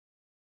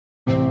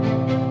Welcome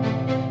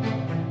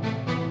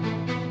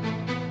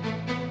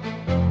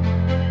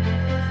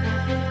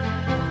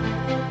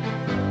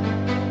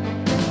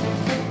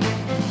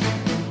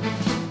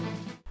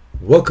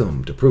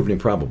to Proven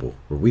and Probable,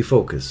 where we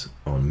focus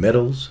on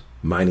metals,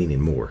 mining,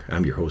 and more.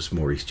 I'm your host,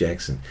 Maurice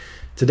Jackson.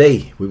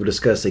 Today, we will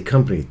discuss a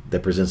company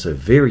that presents a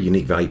very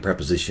unique value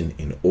proposition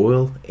in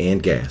oil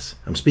and gas.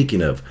 I'm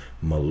speaking of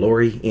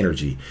MOLORI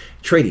Energy,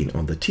 trading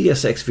on the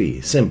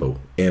TSXV symbol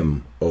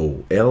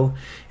MOL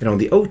and on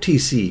the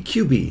OTC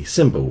QB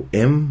symbol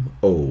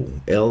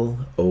MOLOF.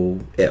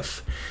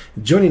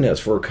 Joining us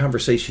for a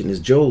conversation is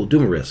Joel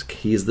Dumarisk.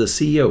 He is the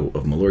CEO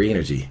of MOLORI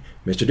Energy.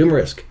 Mr.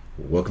 Dumarisk,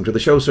 welcome to the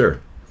show, sir.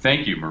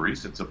 Thank you,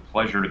 Maurice. It's a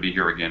pleasure to be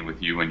here again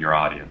with you and your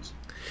audience.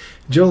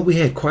 Joel, we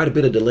had quite a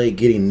bit of delay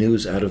getting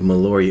news out of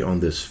MOLORI on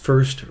this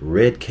first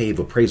Red Cave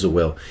appraisal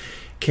well.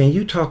 Can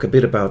you talk a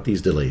bit about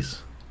these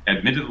delays?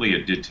 Admittedly,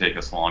 it did take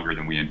us longer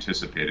than we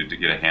anticipated to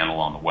get a handle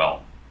on the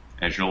well.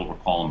 As you'll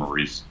recall,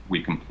 Maurice,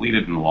 we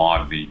completed and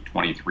logged the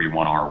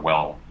 23-1R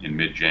well in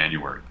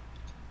mid-January.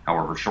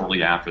 However,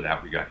 shortly after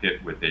that, we got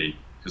hit with a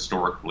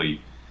historically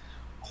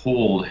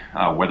cold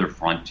weather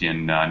front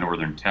in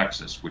northern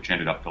Texas, which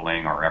ended up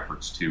delaying our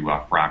efforts to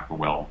frack the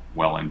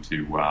well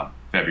into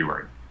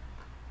February.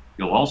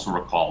 You'll also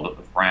recall that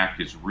the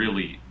frack is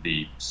really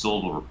the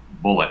silver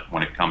bullet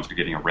when it comes to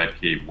getting a Red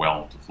Cave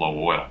well to flow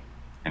oil,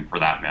 and for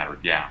that matter,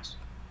 gas.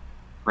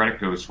 Credit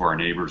goes to our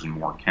neighbors in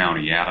Moore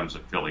County, Adams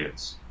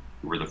affiliates,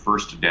 who were the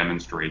first to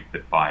demonstrate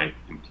that by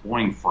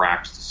employing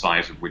fracks the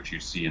size of which you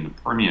see in the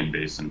Permian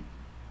Basin,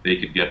 they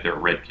could get their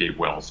Red Cave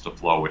wells to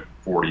flow at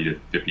 40 to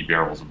 50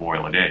 barrels of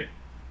oil a day.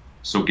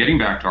 So getting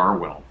back to our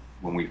well,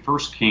 when we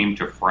first came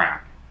to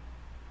frack,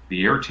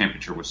 the air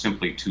temperature was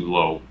simply too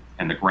low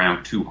and the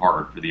ground too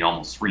hard for the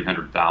almost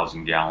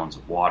 300,000 gallons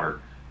of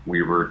water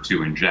we were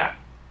to inject.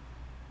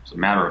 As a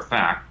matter of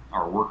fact,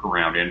 our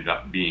workaround ended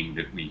up being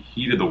that we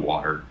heated the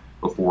water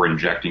before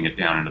injecting it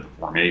down into the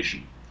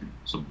formation.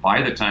 So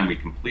by the time we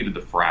completed the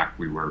frack,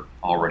 we were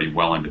already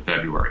well into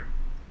February.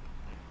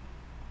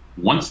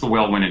 Once the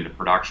well went into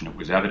production, it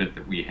was evident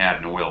that we had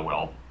an oil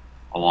well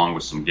along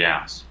with some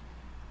gas.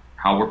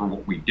 However,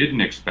 what we didn't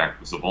expect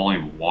was the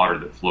volume of water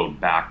that flowed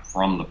back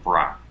from the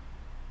frack.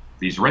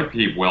 These Red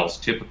Cave wells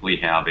typically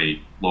have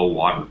a low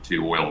water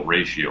to oil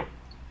ratio,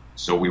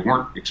 so we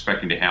weren't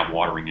expecting to have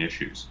watering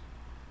issues.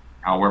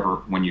 However,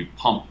 when you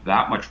pump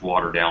that much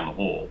water down the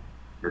hole,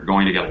 you're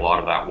going to get a lot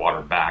of that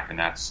water back, and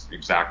that's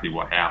exactly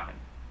what happened.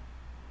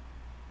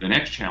 The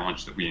next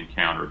challenge that we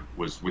encountered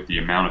was with the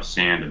amount of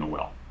sand in the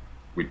well.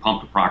 We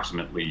pumped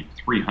approximately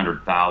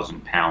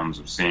 300,000 pounds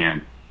of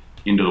sand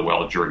into the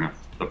well during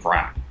the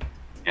frack.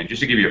 And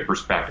just to give you a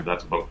perspective,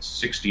 that's about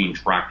 16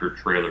 tractor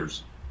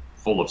trailers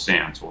full of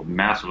sand, so a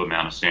massive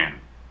amount of sand.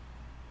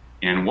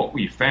 And what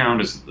we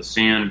found is that the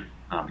sand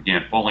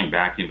began falling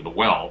back into the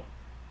well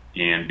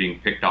and being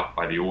picked up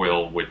by the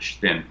oil, which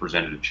then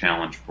presented a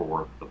challenge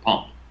for the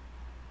pump.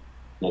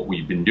 What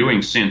we've been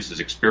doing since is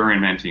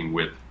experimenting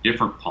with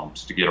different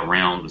pumps to get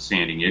around the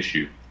sanding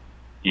issue.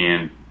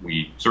 And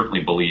we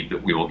certainly believe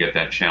that we will get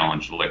that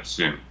challenge licked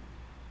soon.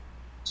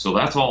 So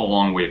that's all a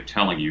long way of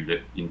telling you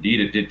that indeed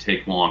it did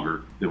take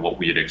longer than what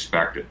we had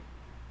expected.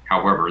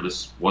 However,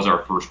 this was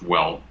our first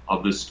well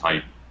of this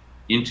type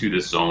into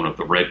this zone of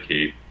the Red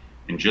Cave,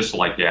 and just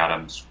like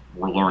Adams,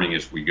 we're learning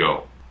as we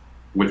go.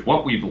 With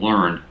what we've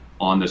learned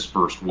on this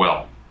first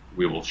well,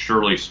 we will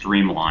surely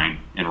streamline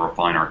and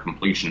refine our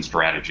completion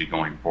strategy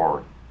going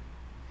forward.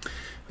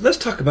 Let's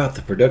talk about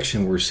the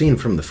production we're seeing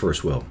from the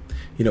first well.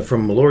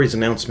 From MOLORI's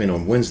announcement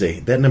on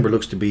Wednesday, that number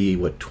looks to be,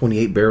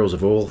 28 barrels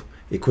of oil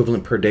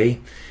equivalent per day?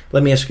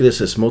 Let me ask you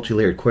this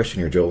multi-layered question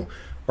here, Joel.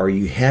 Are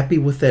you happy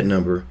with that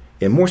number?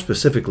 And more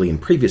specifically, in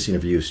previous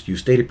interviews, you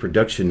stated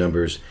production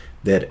numbers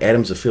that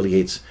Adams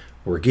affiliates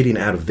were getting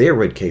out of their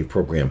Red Cave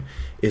program.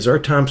 Is our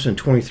Thompson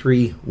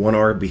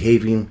 23-1R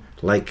behaving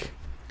like,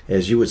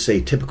 as you would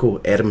say,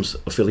 typical Adams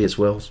affiliates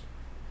wells?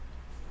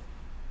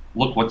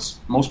 Look, what's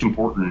most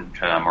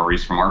important,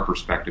 Maurice, from our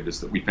perspective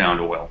is that we found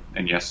oil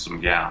and, yes,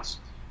 some gas.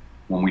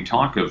 When we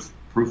talk of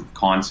proof of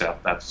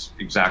concept, that's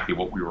exactly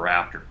what we were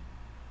after.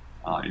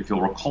 If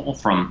you'll recall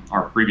from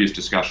our previous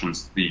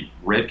discussions, the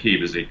Red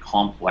Cave is a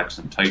complex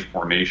and tight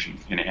formation,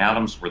 and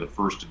Adams were the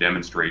first to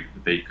demonstrate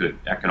that they could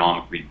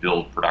economically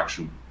build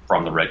production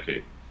from the Red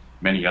Cave.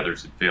 Many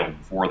others had failed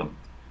before them.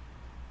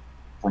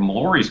 For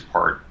MOLORI's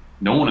part,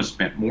 no one has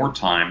spent more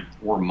time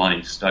or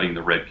money studying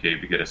the Red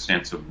Cave to get a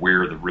sense of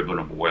where the ribbon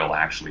of oil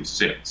actually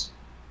sits.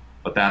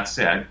 But that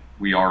said,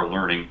 we are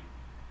learning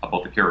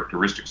about the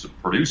characteristics of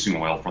producing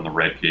oil from the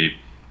Red Cave,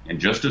 and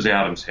just as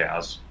Adams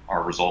has,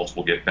 our results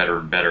will get better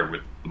and better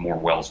with the more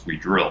wells we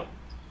drill.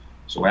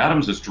 So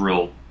Adams has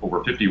drilled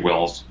over 50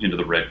 wells into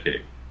the Red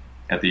Cave.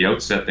 At the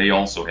outset, they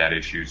also had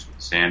issues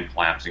with sand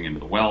collapsing into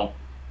the well,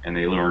 and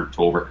they learned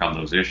to overcome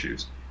those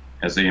issues.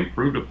 As they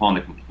improved upon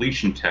the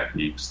completion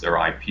techniques, their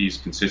IPs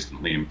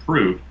consistently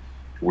improved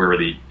to where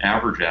the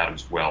average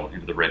Adams well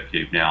into the Red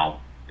Cave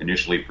now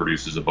initially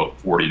produces about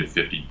 40 to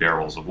 50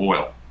 barrels of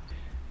oil.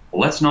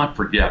 Well, let's not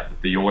forget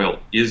that the oil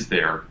is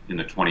there in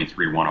the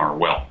 23-1R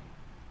well.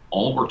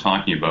 All we're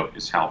talking about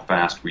is how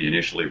fast we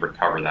initially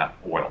recover that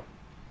oil.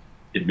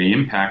 It may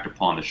impact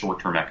upon the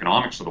short-term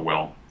economics of the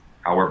well,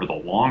 however, the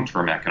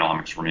long-term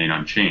economics remain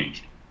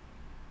unchanged.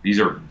 These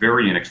are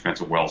very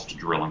inexpensive wells to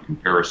drill in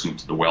comparison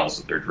to the wells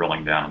that they're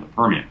drilling down in the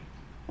Permian,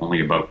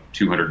 only about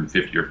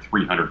 $250,000 or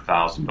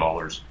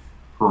 $300,000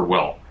 per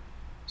well.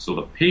 So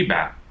the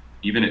payback,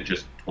 even at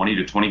just 20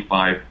 to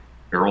 25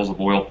 barrels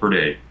of oil per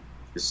day,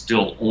 is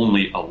still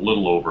only a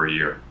little over a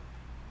year.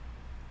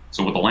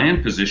 So with the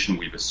land position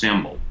we've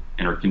assembled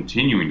and are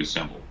continuing to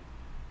assemble,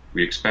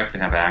 we expect to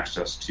have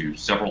access to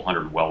several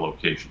hundred well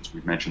locations.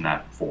 We've mentioned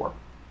that before.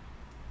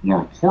 More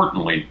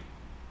importantly,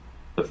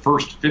 the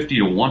first 50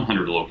 to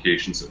 100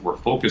 locations that we're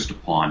focused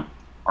upon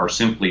are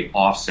simply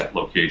offset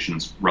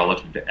locations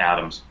relative to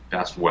Adam's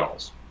best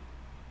wells.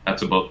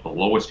 That's about the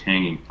lowest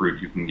hanging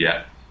fruit you can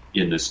get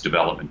in this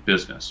development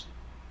business.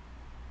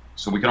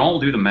 So we can all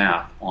do the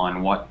math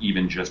on what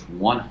even just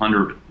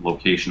 100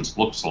 locations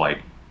looks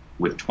like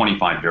with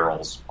 25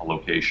 barrels a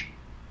location.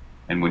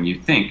 And when you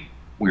think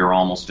we are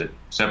almost at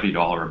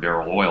 $70 a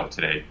barrel oil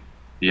today,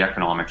 the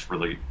economics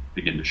really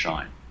begin to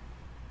shine.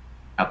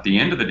 At the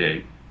end of the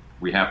day,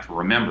 we have to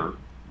remember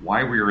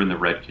why we are in the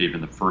Red Cave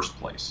in the first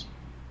place.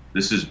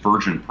 This is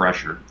virgin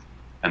pressure,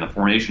 and the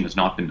formation has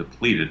not been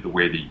depleted the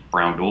way the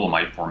brown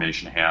dolomite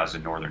formation has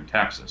in northern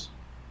Texas.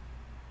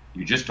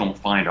 You just don't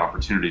find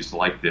opportunities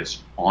like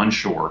this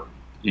onshore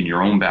in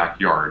your own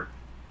backyard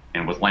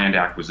and with land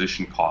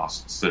acquisition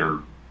costs that are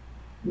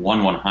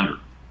 1/100th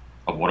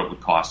of what it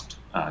would cost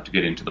to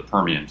get into the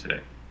Permian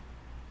today.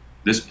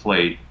 This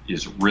play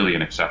is really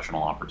an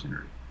exceptional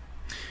opportunity.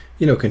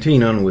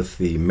 Continuing on with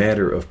the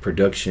matter of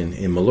production,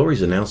 in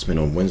MOLORI's announcement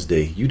on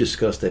Wednesday, you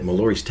discussed that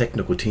MOLORI's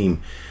technical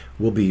team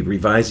will be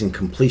revising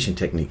completion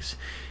techniques.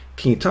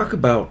 Can you talk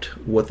about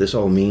what this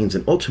all means,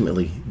 and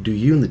ultimately, do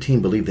you and the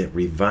team believe that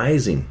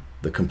revising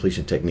the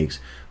completion techniques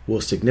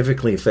will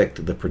significantly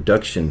affect the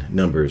production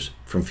numbers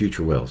from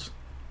future wells?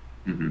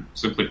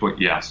 Simply put,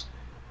 yes.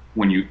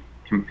 When you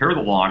compare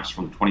the logs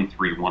from the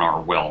 23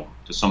 1R well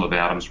to some of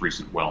Adam's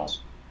recent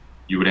wells,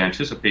 you would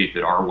anticipate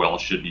that our well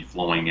should be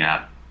flowing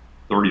at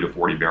 30 to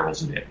 40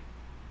 barrels a day.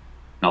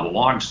 Now, the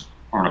logs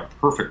aren't a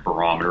perfect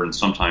barometer, and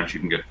sometimes you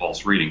can get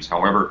false readings.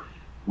 However,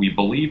 we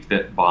believe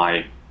that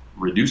by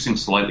reducing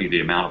slightly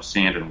the amount of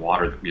sand and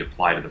water that we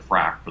apply to the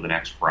frac for the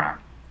next frac,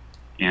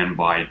 and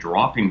by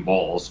dropping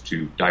balls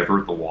to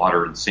divert the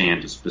water and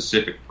sand to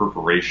specific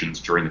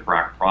perforations during the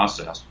frac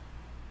process,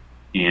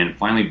 and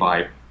finally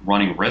by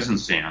running resin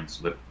sand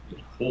so that it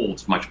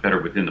holds much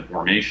better within the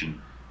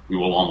formation, we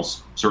will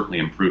almost certainly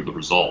improve the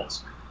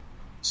results.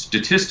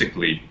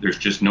 Statistically, there's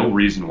just no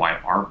reason why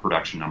our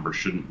production numbers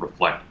shouldn't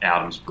reflect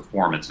Adam's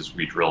performance as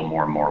we drill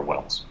more and more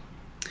wells.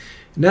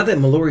 Now that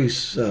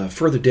MOLORI's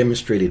further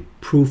demonstrated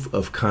proof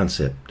of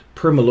concept,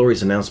 per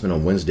MOLORI's announcement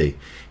on Wednesday,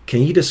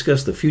 can you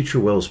discuss the future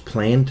wells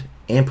planned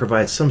and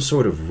provide some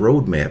sort of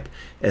roadmap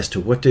as to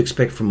what to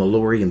expect from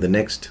MOLORI in the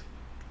next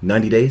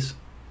 90 days?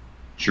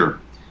 Sure.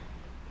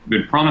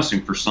 We've been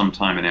promising for some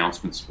time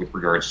announcements with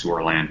regards to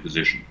our land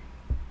position.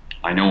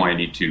 I know I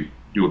need to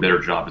do a better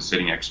job of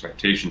setting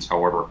expectations.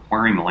 However,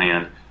 acquiring the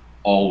land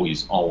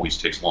always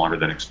takes longer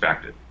than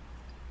expected.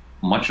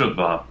 Much of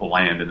the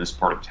land in this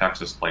part of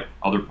Texas, like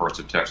other parts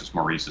of Texas,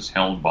 Maurice, is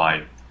held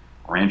by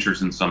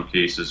ranchers in some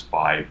cases,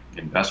 by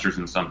investors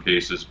in some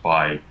cases,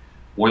 by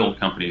oil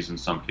companies in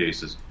some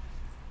cases.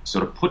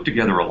 So to put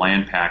together a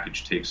land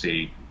package takes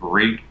a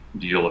great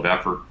deal of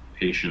effort,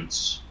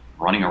 patience,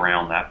 running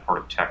around that part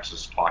of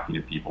Texas, talking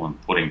to people and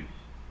putting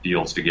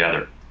deals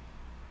together.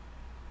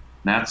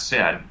 That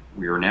said,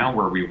 we are now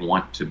where we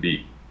want to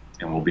be,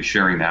 and we'll be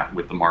sharing that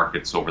with the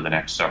markets over the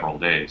next several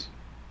days.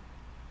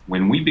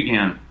 When we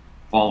began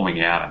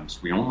following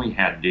Adams, we only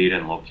had data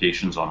and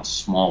locations on a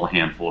small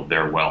handful of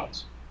their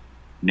wells.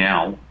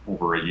 Now,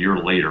 over a year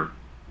later,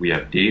 we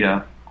have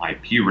data,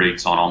 IP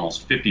rates on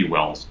almost 50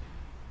 wells,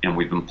 and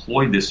we've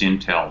employed this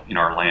intel in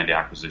our land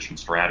acquisition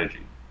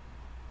strategy.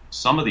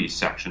 Some of these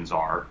sections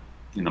are,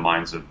 in the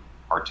minds of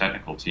our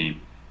technical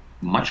team,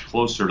 much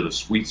closer to the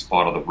sweet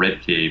spot of the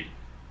Red Cave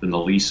than the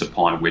lease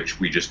upon which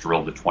we just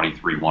drilled the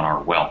 23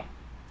 1R well.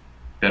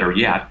 Better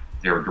yet,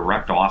 they are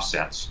direct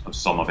offsets of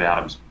some of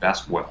Adam's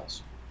best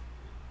wells.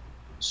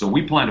 So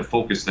we plan to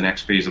focus the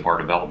next phase of our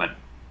development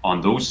on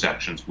those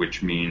sections,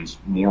 which means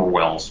more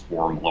wells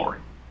for MOLORI.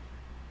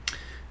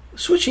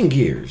 Switching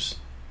gears,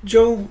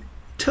 Joe,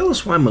 tell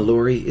us why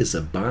MOLORI is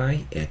a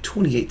buy at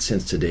 28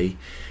 cents today,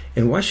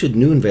 and why should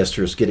new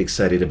investors get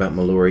excited about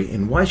MOLORI,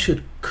 and why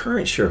should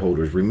current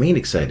shareholders remain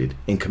excited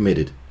and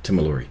committed to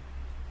MOLORI?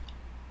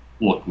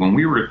 Look, when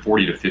we were at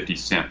 40 to 50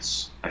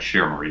 cents a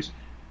share, Maurice,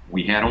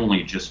 we had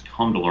only just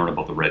come to learn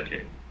about the Red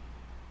Cave.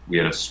 We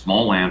had a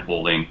small land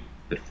holding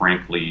that,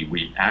 frankly,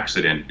 we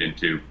accidented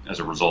into as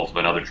a result of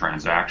another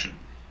transaction.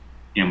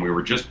 And we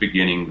were just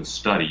beginning the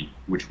study,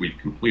 which we've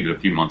completed a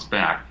few months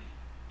back,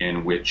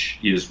 and which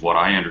is what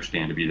I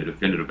understand to be the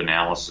definitive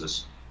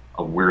analysis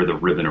of where the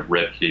ribbon of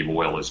Red Cave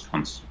oil is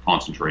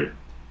concentrated.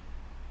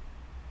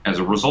 As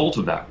a result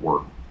of that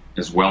work,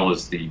 as well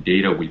as the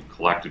data we've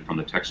collected from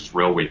the Texas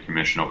Railway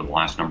Commission over the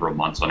last number of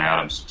months on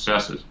Adams'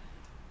 successes,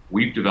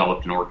 we've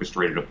developed and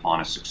orchestrated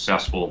upon a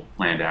successful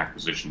land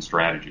acquisition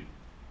strategy.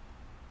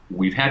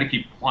 We've had to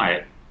keep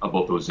quiet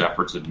about those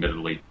efforts,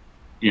 admittedly,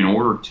 in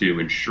order to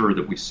ensure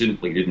that we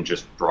simply didn't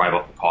just drive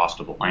up the cost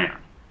of the land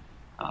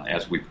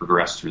as we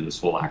progress through this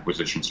whole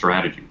acquisition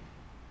strategy.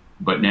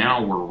 But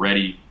now we're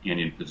ready and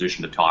in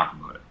position to talk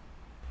about it.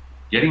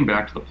 Getting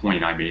back to the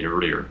point I made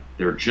earlier,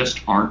 there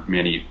just aren't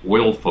many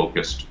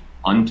oil-focused,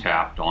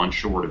 untapped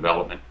onshore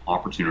development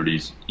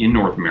opportunities in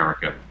North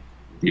America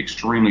with the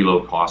extremely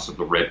low cost of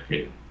the red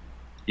cave,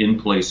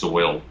 in-place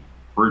oil,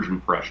 virgin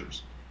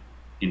pressures.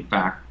 In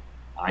fact,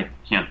 I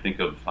can't think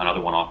of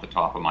another one off the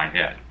top of my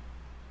head.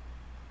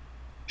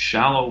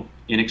 Shallow,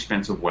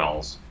 inexpensive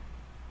wells,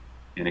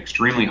 an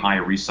extremely high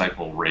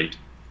recycle rate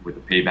with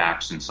the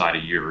paybacks inside a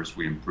year as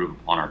we improve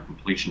upon our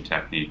completion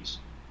techniques,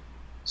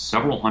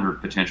 several hundred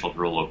potential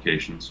drill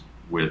locations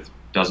with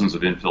dozens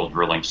of infill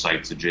drilling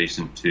sites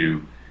adjacent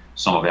to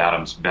some of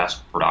Adams'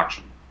 best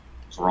production.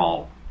 Those are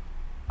all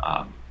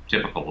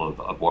typical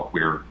of what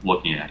we're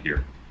looking at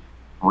here.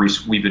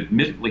 Maurice, we've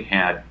admittedly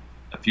had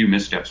a few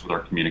missteps with our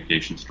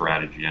communication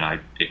strategy, and I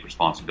take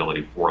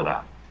responsibility for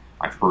that.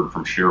 I've heard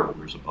from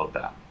shareholders about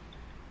that.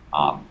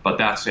 But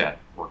that said,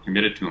 we're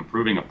committed to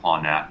improving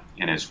upon that,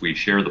 and as we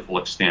share the full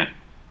extent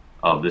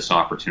of this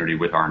opportunity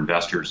with our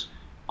investors,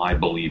 I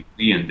believe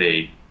we and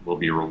they will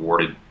be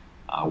rewarded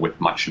with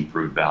much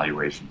improved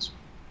valuations.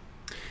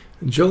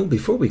 Joel,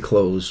 before we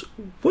close,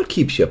 what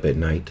keeps you up at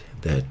night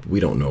that we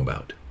don't know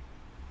about?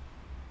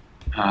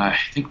 I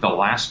think the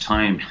last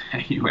time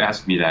you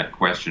asked me that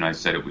question, I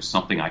said it was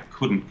something I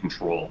couldn't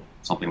control,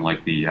 something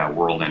like the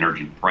world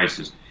energy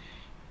prices.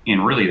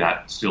 And really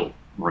that still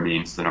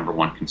remains the number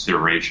one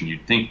consideration.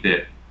 You'd think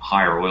that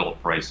higher oil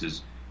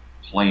prices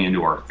play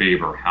into our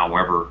favor.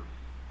 However,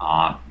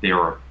 they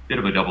are a bit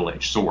of a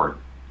double-edged sword.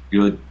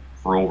 Good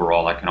for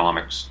overall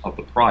economics of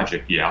the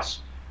project,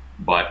 yes,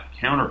 but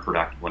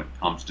counterproductive when it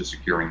comes to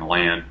securing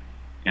land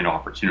and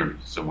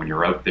opportunities. So when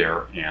you're out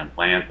there and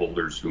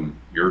landholders whom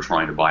you're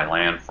trying to buy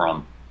land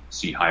from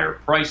see higher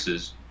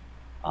prices,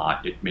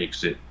 it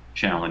makes it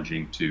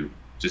challenging to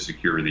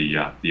secure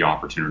the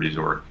opportunities,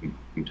 or it can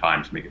in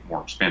times make it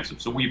more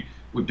expensive. So we've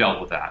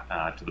dealt with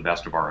that to the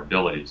best of our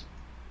abilities.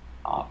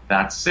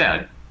 That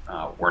said,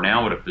 we're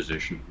now at a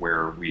position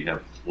where we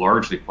have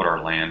largely put our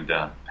land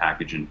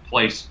package in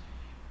place,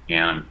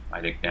 and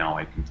I think now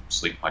I can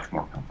sleep much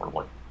more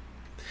comfortably.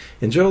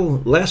 And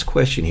Joel, last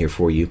question here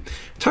for you.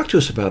 Talk to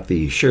us about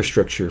the share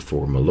structure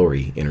for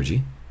MOLORI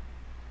Energy.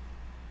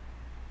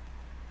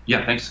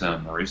 Yeah, thanks,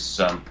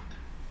 Maurice.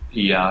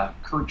 The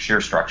current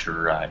share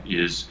structure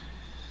is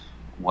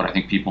what I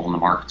think people in the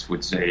markets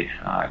would say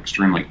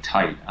extremely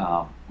tight.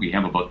 We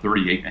have about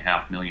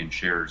 38.5 million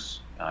shares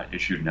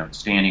issued and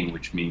outstanding,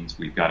 which means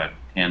we've got a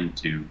 $10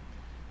 to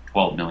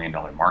 $12 million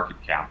market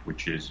cap,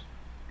 which is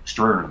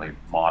extraordinarily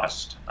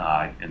modest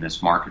in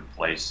this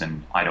marketplace,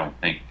 and I don't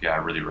think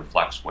really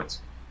reflects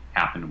what's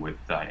happened with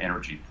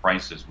energy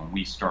prices. When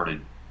we started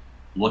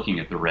looking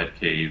at the red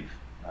cave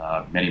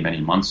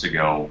many months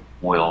ago,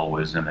 oil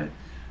was in the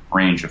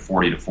range of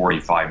 $40 to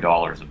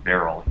 $45 a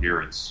barrel.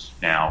 Here it's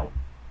now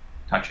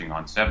touching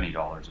on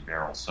 $70 a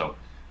barrel. So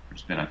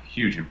there's been a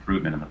huge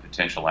improvement in the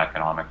potential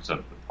economics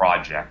of the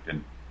project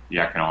and the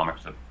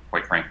economics of,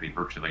 quite frankly,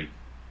 virtually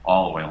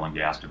all oil and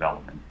gas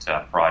development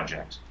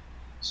projects.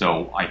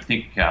 So I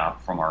think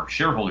from our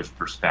shareholders'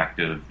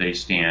 perspective, they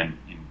stand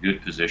in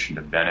good position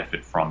to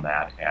benefit from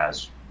that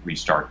as we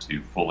start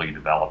to fully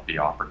develop the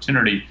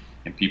opportunity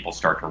and people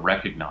start to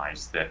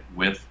recognize that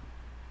with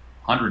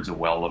hundreds of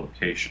well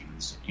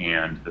locations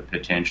and the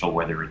potential,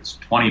 whether it's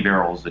 20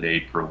 barrels a day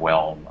per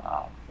well,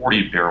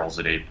 40 barrels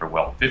a day per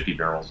well, 50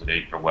 barrels a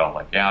day per well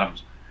like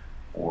Adams,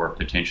 or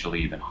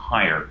potentially even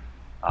higher,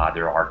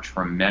 there are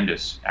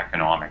tremendous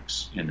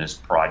economics in this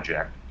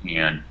project.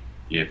 And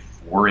if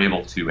we're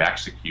able to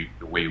execute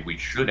the way we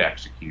should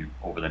execute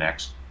over the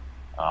next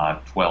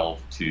 12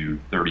 to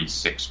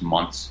 36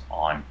 months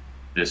on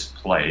this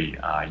play,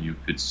 you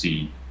could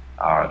see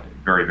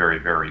very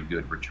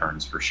good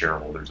returns for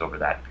shareholders over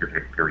that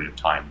period of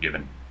time,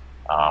 given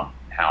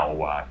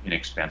how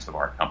inexpensive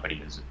our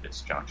company is at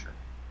this juncture.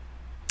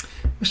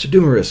 Mr.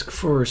 Dumarisk,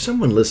 for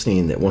someone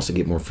listening that wants to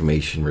get more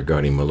information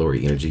regarding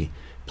MOLORI Energy,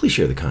 please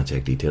share the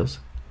contact details.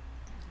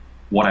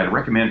 What I'd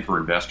recommend for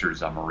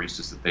investors, Maurice,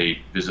 is that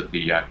they visit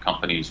the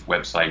company's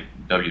website,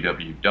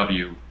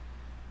 www.molori,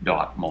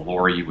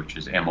 which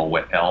is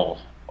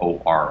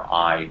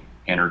MOLORI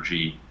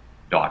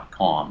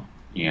energy.com,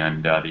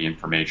 and the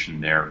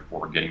information there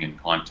for getting in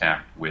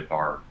contact with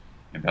our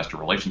investor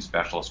relations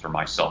specialist or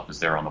myself is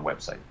there on the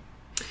website.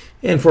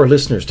 And for our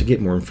listeners, to get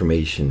more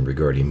information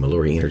regarding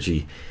MOLORI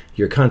Energy,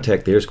 your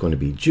contact there is going to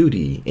be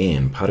Judy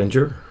Ann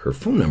Pottinger. Her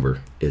phone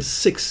number is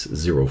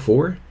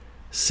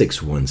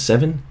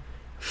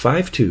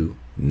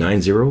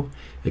 604-617-5290.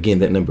 Again,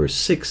 that number is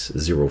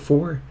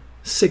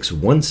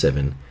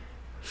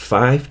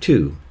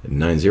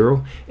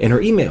 604-617-5290. And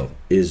her email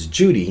is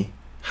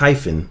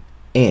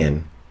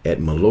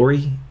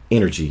judy-ann@molori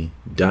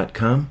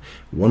MOLORIEnergy.com.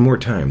 One more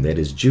time, that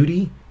is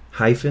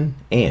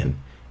Judy-Ann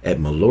at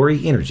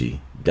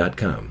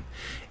MOLORIEnergy.com.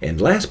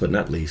 And last but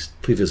not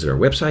least, please visit our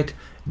website,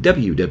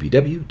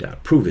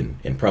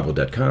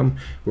 www.provenandprobable.com,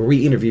 where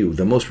we interview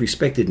the most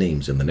respected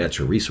names in the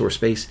natural resource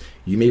space.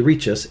 You may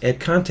reach us at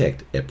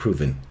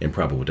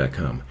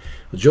contact@provenandprobable.com.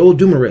 Joel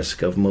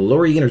Dumarisk of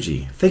MOLORI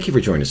Energy, thank you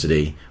for joining us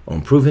today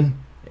on Proven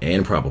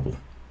and Probable.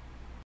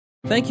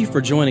 Thank you for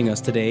joining us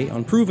today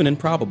on Proven and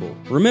Probable.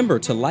 Remember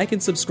to like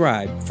and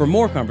subscribe for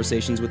more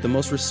conversations with the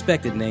most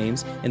respected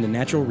names in the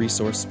natural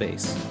resource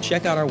space.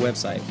 Check out our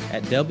website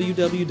at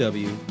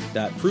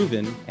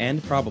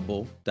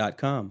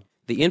www.provenandprobable.com.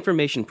 The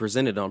information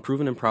presented on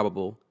Proven and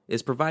Probable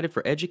is provided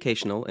for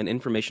educational and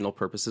informational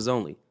purposes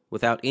only,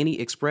 without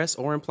any express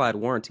or implied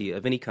warranty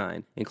of any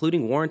kind,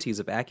 including warranties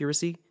of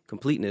accuracy,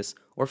 completeness,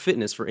 or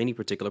fitness for any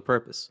particular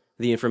purpose.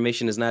 The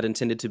information is not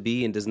intended to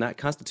be and does not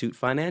constitute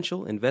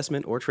financial,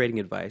 investment, or trading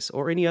advice,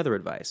 or any other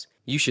advice.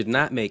 You should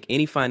not make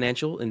any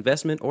financial,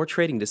 investment, or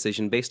trading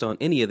decision based on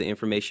any of the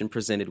information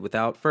presented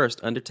without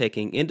first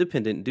undertaking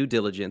independent due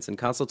diligence and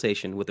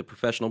consultation with a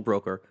professional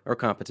broker or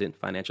competent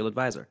financial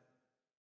advisor.